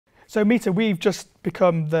So Mita, we've just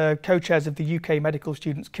become the co-chairs of the UK Medical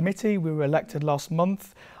Students Committee. We were elected last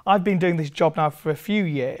month. I've been doing this job now for a few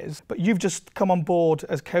years, but you've just come on board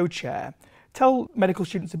as co-chair. Tell medical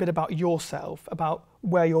students a bit about yourself, about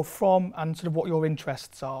where you're from and sort of what your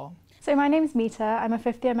interests are. So my name is Mita, I'm a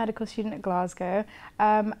fifth year medical student at Glasgow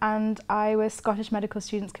and I was Scottish Medical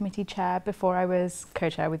Students Committee Chair before I was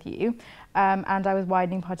co-chair with you and I was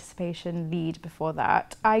widening participation lead before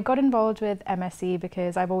that. I got involved with MSC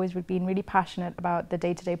because I've always been really passionate about the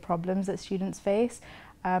day-to-day problems that students face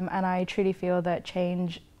and I truly feel that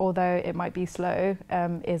change, although it might be slow,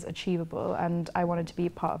 is achievable, and I wanted to be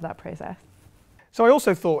part of that process. So I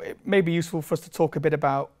also thought it may be useful for us to talk a bit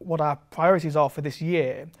about what our priorities are for this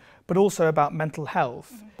year, but also about mental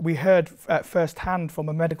health. We heard firsthand from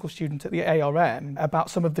a medical student at the ARM about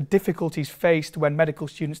some of the difficulties faced when medical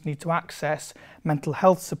students need to access mental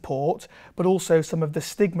health support, but also some of the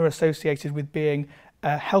stigma associated with being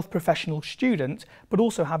a health professional student, but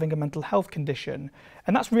also having a mental health condition.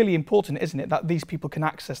 And that's really important, isn't it, that these people can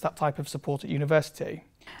access that type of support at university?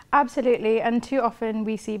 Absolutely, and too often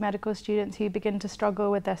we see medical students who begin to struggle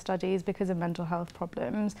with their studies because of mental health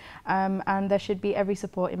problems, and there should be every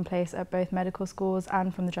support in place at both medical schools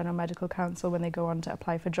and from the General Medical Council when they go on to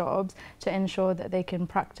apply for jobs to ensure that they can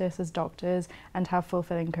practice as doctors and have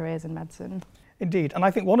fulfilling careers in medicine. Indeed, and I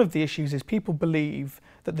think one of the issues is people believe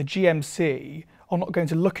that the GMC are not going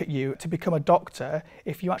to look at you to become a doctor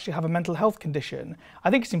if you actually have a mental health condition. I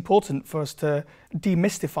think it's important for us to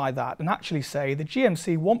demystify that and actually say the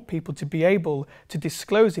GMC want people to be able to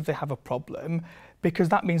disclose if they have a problem, because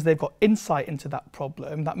that means they've got insight into that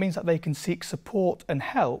problem. That means that they can seek support and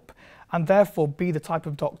help and therefore be the type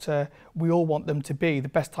of doctor we all want them to be, the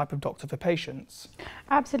best type of doctor for patients.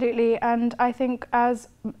 Absolutely, and I think as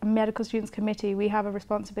Medical Students Committee we have a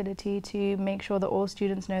responsibility to make sure that all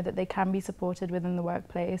students know that they can be supported within the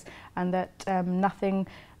workplace and that nothing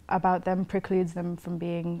about them precludes them from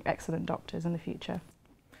being excellent doctors in the future.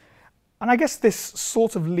 And I guess this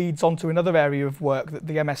sort of leads on to another area of work that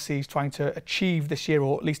the MSC is trying to achieve this year,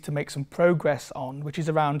 or at least to make some progress on, which is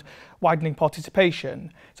around widening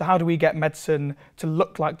participation. So how do we get medicine to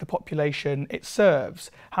look like the population it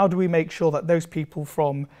serves? How do we make sure that those people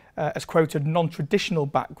from, as quoted, non-traditional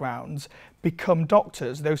backgrounds become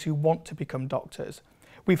doctors, those who want to become doctors?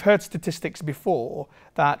 We've heard statistics before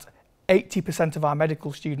that 80% of our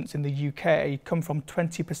medical students in the UK come from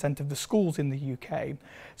 20% of the schools in the UK.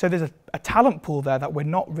 So there's a talent pool there that we're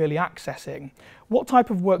not really accessing. What type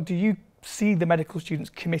of work do you see the Medical Students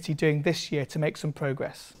Committee doing this year to make some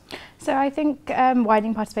progress? So I think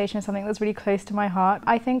widening participation is something that's really close to my heart.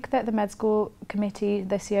 I think that the Med School Committee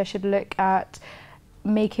this year should look at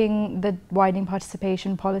making the widening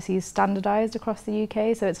participation policies standardised across the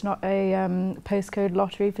UK, so it's not a postcode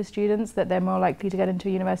lottery for students, that they're more likely to get into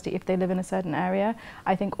a university if they live in a certain area.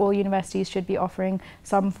 I think all universities should be offering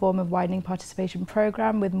some form of widening participation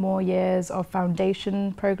programme with more years of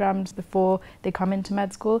foundation programmes before they come into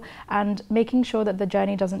med school, and making sure that the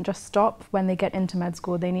journey doesn't just stop when they get into med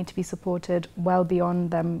school. They need to be supported well beyond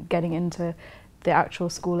them getting into the actual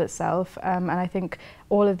school itself, and I think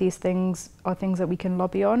all of these things are things that we can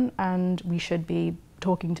lobby on and we should be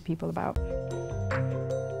talking to people about.